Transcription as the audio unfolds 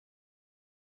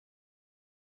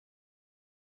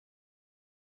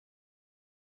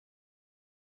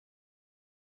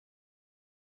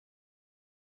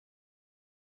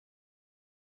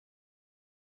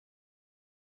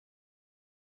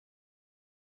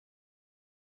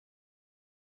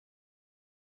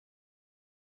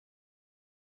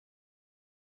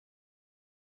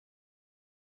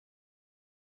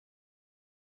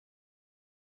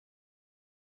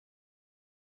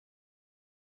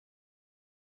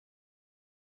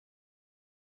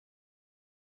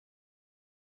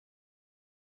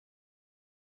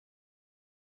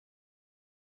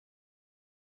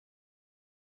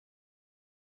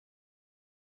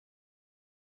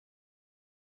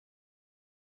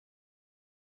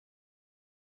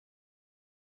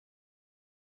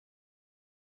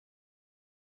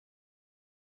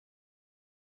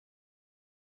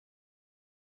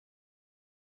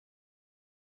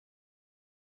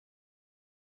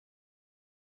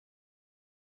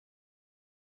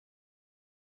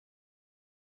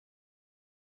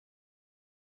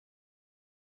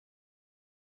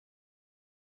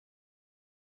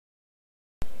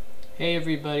Hey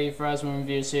everybody, Frosman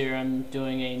Reviews here. I'm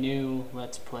doing a new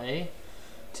Let's Play.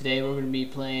 Today we're going to be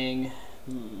playing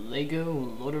Lego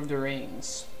Lord of the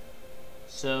Rings.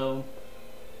 So,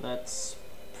 let's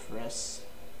press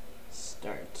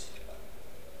start.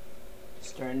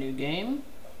 Start a new game.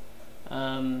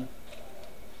 I'm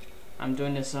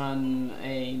doing this on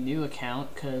a new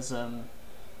account because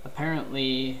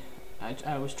apparently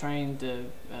I was trying to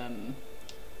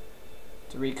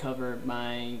recover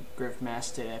my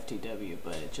Griffmasted FTW,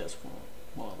 but it just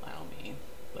won't allow me.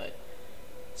 But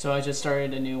so I just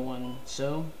started a new one.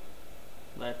 So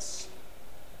let's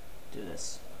do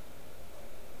this.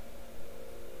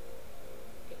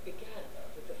 It began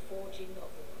with the forging of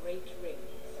the great rings.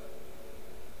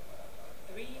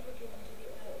 3 were given to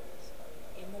the elves,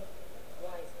 immortal,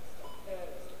 wisest, and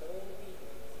fairest of all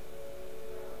beings.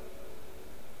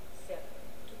 7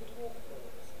 to the dwarf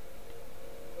lords,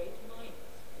 great miners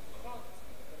and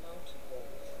craftsmen of the mountain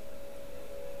walls.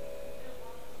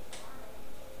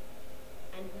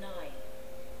 And 9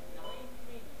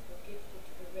 rings were gifted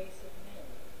to the race of men,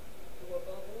 who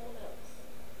above all else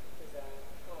desired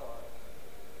power.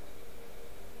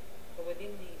 For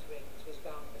within these rings was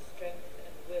bound the strength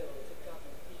and will to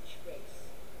govern each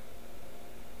race.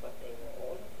 But they were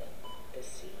all of them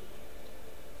deceived,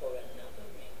 for another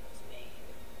ring was made.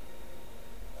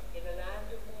 In the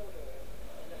land of Mordor,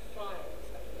 in the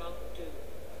fires of Mount Doom,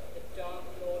 the Dark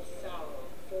Lord Sauron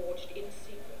forged in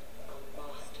secret a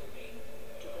master ring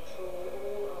to control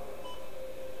all others.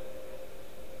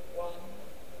 One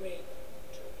ring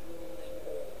to rule them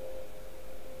all.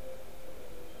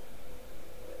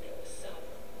 But there were some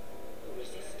who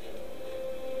resisted.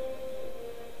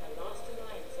 A last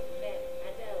alliance of men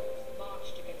and elves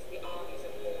marched against the armies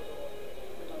of Mordor,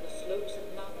 and on the slopes of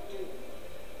Mount Doom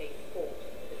they fought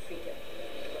for the freedom of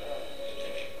Earth.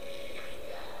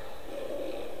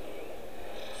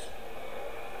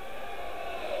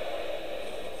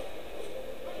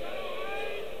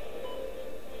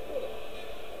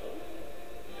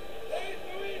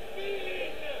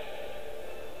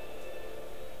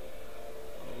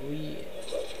 Oh yeah,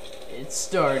 it's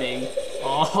starting.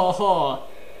 Oh,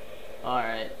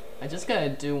 alright. I just gotta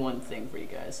do one thing for you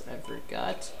guys. I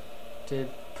forgot to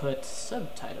put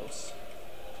subtitles.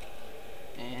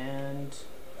 And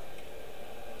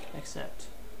accept.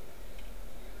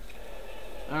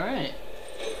 Alright.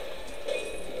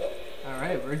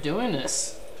 Alright, we're doing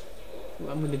this. Ooh,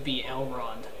 I'm gonna be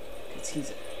Elrond.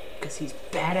 Cause he's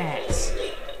badass.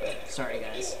 Sorry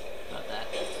guys about that.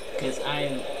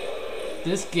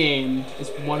 This game is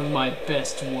one of my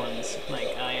best ones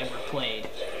like I ever played.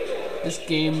 This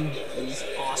game is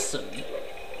awesome.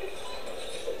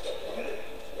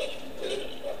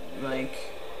 Like,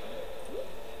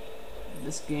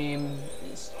 this game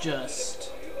is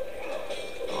just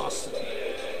awesome.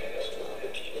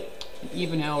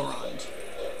 Even Elrond.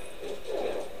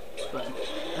 But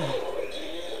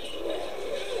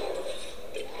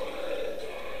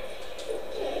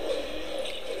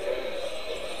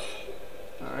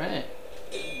alright.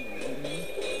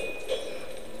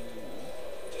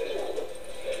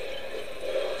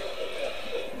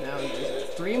 Now there's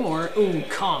 3 more. Ooh,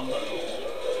 combo.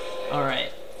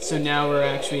 Alright, so now we're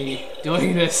actually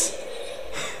doing this.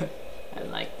 I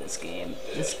like this game.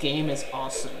 This game is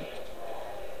awesome.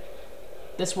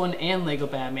 This one and Lego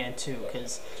Batman 2,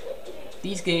 because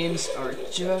these games are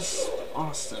just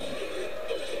awesome.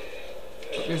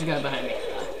 Oh, there's a guy behind me.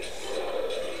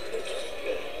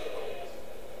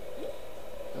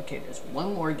 Okay, there's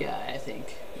one more guy, I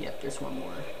think. Yep, there's one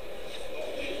more.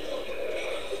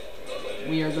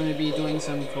 We are going to be doing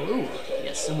some... Ooh,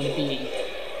 yes, I'm going to be...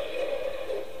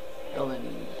 Ellen,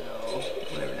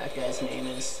 whatever that guy's name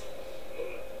is.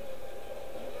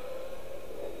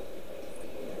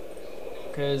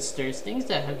 Because there's things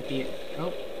that have to be...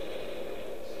 Oh.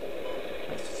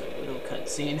 That's just a little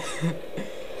cutscene.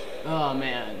 Oh,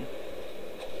 man.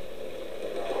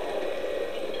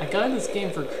 I got this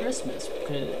game for Christmas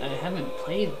because I haven't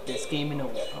played this game in a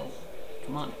while. Oh,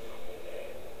 come on.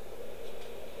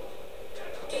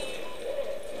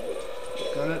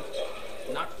 Gotta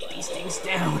knock these things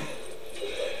down.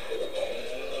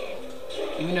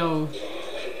 Even though...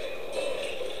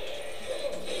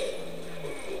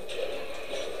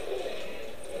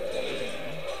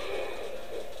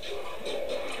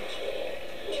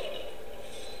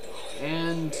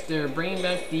 And they're bringing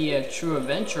back the True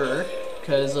Adventurer,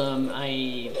 because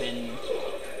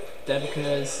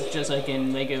because just like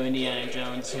in Lego Indiana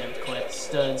Jones, you have to collect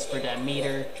studs for that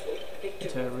meter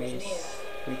until it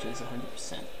reaches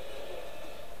 100%.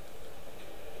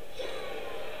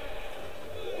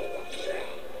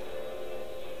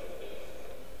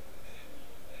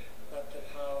 The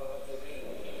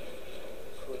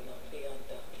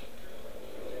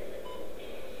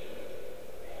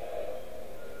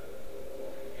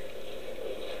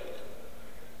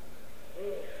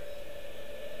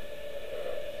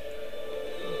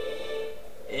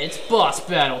It's boss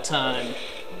battle time.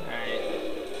 Alright.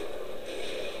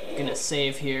 Gonna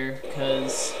save here,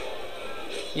 because...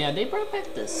 yeah, they brought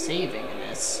back the saving in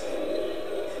this.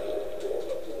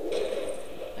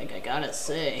 Like, I gotta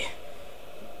say.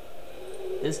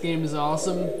 This game is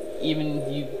awesome. Even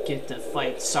you get to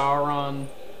fight Sauron.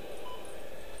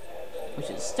 Which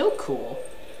is still cool.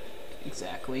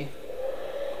 Exactly.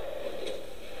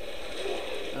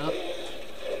 Oh.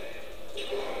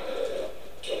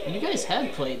 If you guys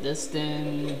have played this,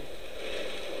 then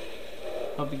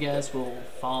hope you guys will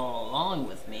follow along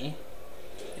with me,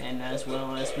 and as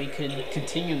well as we could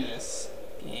continue this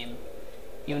game,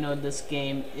 even though this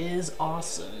game is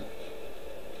awesome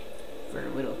for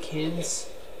little kids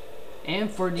and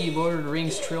for the Lord of the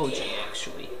Rings trilogy,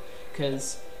 actually,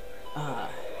 because I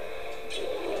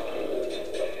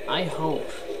hope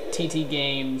TT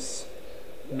Games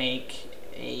make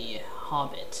a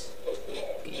Hobbit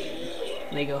game,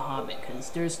 Lego Hobbit, because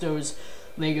there's those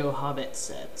Lego Hobbit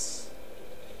sets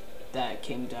that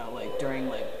came out like during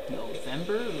like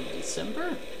November or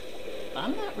December.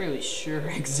 I'm not really sure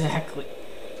exactly.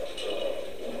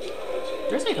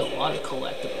 There's like a lot of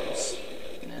collectibles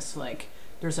in this. Like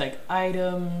there's like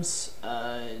items,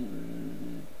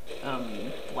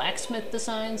 blacksmith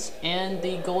designs, and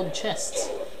the gold chests.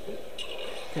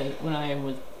 Cause when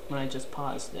I just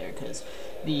paused there, because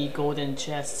the golden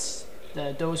chests,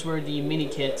 those were the mini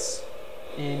kits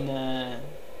in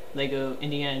Lego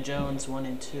Indiana Jones 1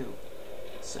 and 2.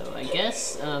 So I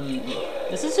guess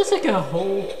this is just like a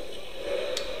whole...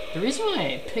 The reason why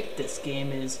I picked this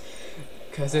game is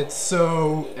because it's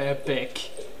so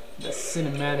epic. The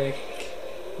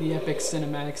epic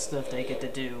cinematic stuff they get to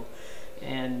do,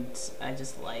 and I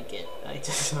just like it. I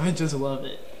just love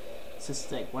it. It's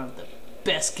just like one of the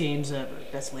best games ever,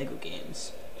 best Lego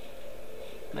games.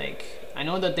 Like, I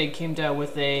know that they came out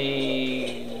with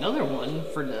another one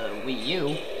for the Wii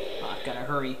U. Oh, gotta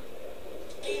hurry.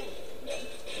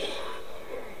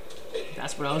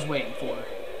 That's what I was waiting for.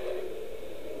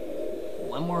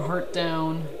 One more heart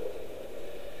down,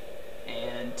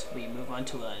 and we move on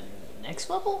to a next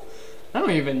level? I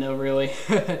don't even know, really.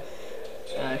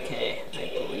 Okay,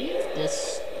 I believe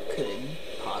this could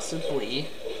possibly...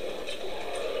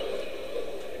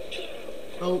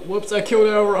 Oh, whoops, I killed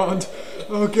Elrond.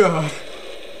 Oh, God.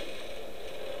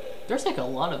 There's like a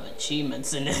lot of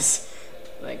achievements in this.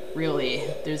 Like, really,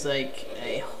 there's like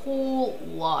a whole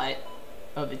lot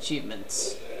of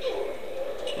achievements.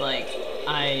 Like,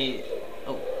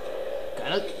 oh,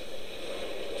 got it?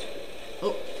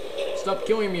 Oh, stop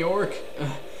killing me, orc.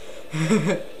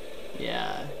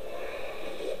 Yeah.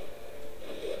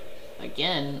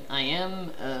 Again, I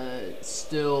am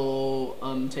still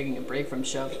taking a break from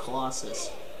Shadow of the Colossus,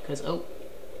 cause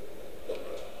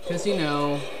you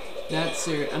know that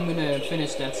series. I'm gonna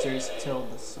finish that series till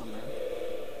the summer.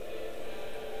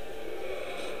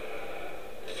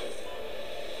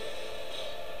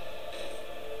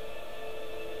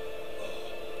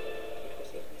 It was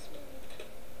in this moment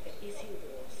that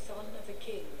Isildur, son of a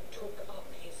king, took up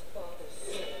his father's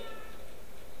sword.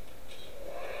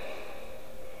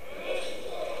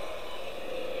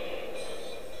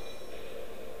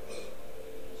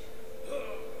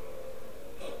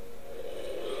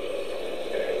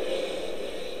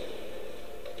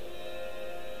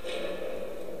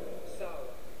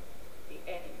 Sauron, the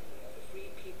enemy of the free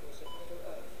peoples of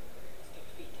Middle-earth, was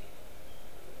defeated.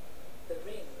 The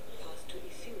ring passed to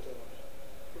Isildur,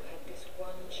 who had this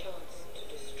one chance to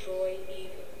destroy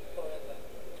evil forever.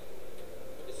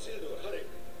 Isildur, hurry!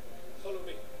 Follow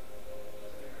me.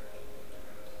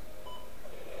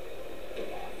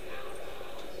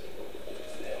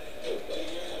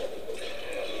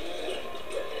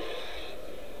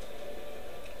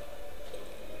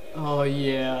 Oh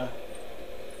yeah.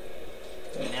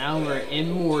 Now we're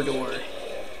in Mordor.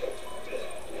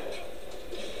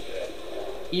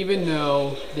 Even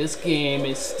though this game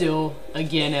is still,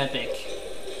 again, epic.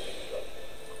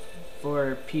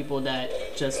 For people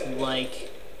that just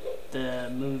like the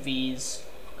movies.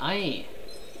 I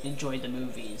enjoyed the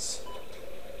movies.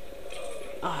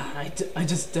 Ah, I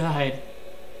just died.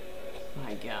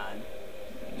 My God.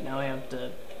 Now I have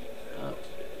to...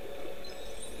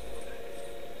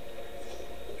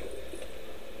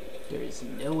 There is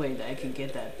no way that I can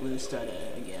get that blue stud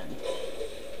again.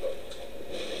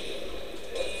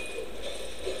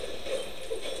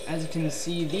 As you can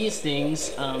see, these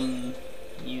things,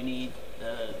 you need,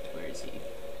 where is he?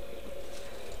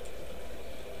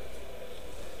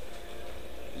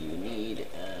 You need,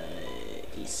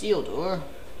 Isildur.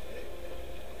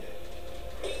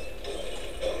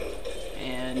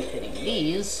 And hitting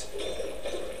these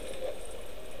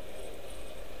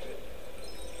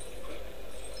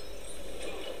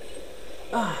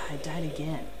Ah, I died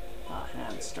again. Ah, and I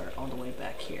have to start all the way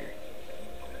back here.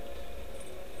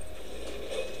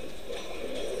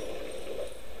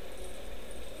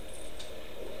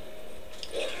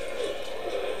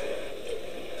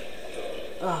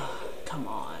 Ah, come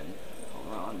on,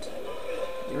 Elrond.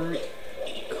 You're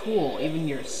cool. Even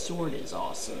your sword is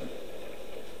awesome.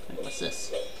 Wait, what's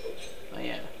this? Oh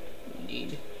yeah, we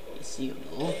need a seal.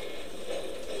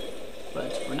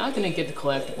 But we're not gonna get the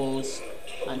collectibles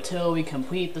until we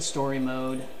complete the story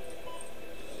mode.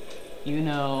 You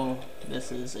know,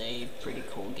 this is a pretty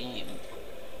cool game.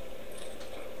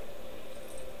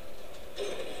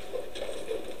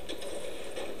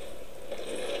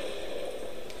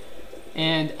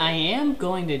 And I am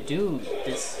going to do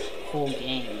this whole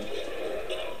game.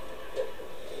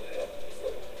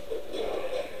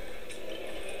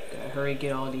 Gotta hurry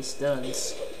get all these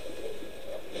studs.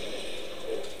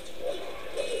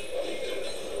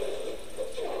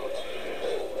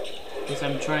 Because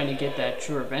I'm trying to get that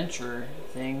true adventurer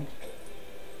thing.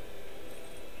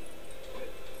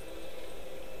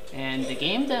 And the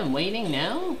game that I'm waiting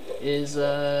now is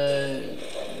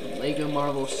Lego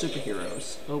Marvel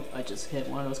Superheroes. Oh, I just hit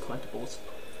one of those collectibles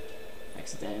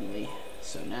accidentally.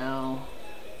 So now,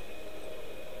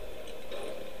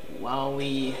 while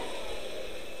we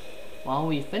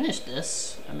finish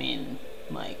this, I mean,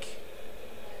 like,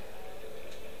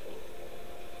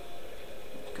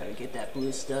 gotta get that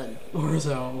blue stud, or else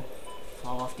I'll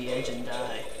fall off the edge and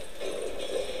die.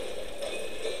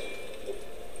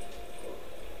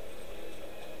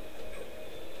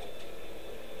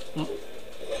 Oh.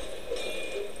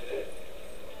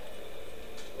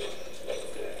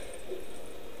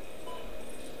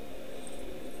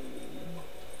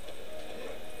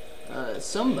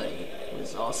 Somebody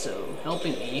was also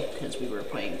helping me because we were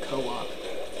playing co-op.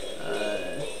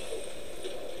 I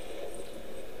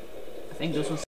think this was